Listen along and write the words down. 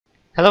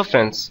Hello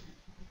friends,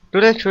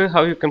 today I'll show you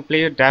how you can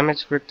play your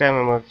damaged QuickTime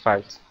MOV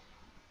files.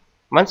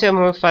 Once your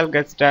MOV file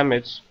gets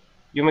damaged,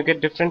 you may get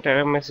different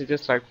error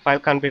messages like file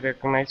can't be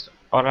recognized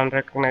or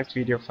unrecognized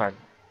video file.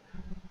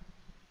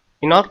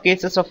 In all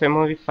cases of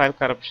MOV file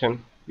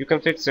corruption, you can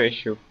fix the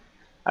issue.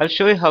 I'll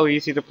show you how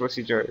easy the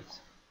procedure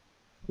is.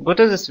 Go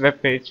to this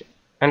web page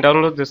and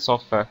download this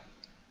software.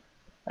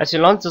 As you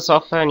launch the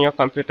software on your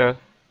computer,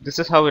 this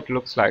is how it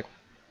looks like.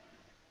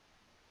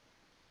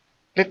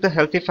 Click the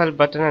Healthy File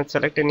button and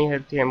select any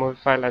healthy MOV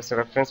file as a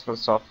reference for the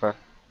software.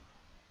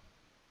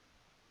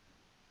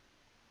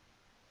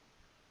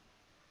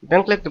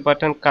 Then click the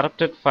button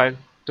Corrupted File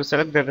to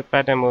select the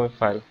repaired MOV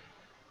file.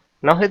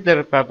 Now hit the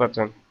Repair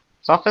button.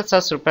 Software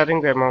starts repairing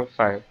the MOV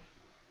file.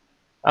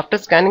 After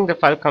scanning the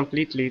file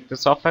completely, the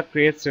software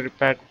creates the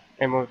repaired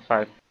MOV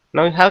file.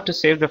 Now you have to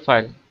save the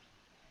file.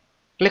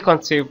 Click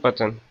on Save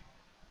button.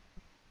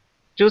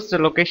 Choose the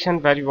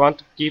location where you want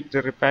to keep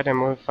the repaired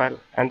MOV file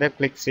and then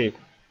click Save.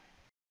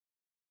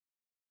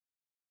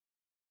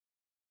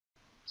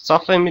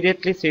 Software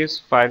immediately saves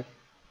file.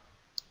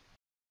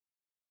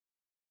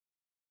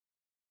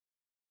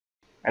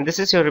 And this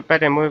is your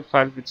repaired MOV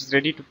file which is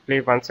ready to play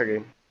once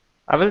again.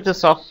 Avail the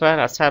software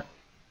ASAP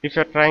if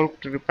you are trying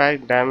to repair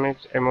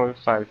damaged MOV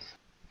files.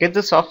 Get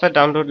the software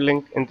download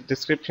link in the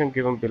description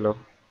given below.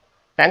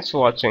 Thanks for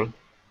watching.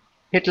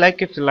 Hit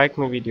like if you like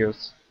my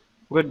videos.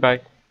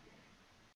 Goodbye.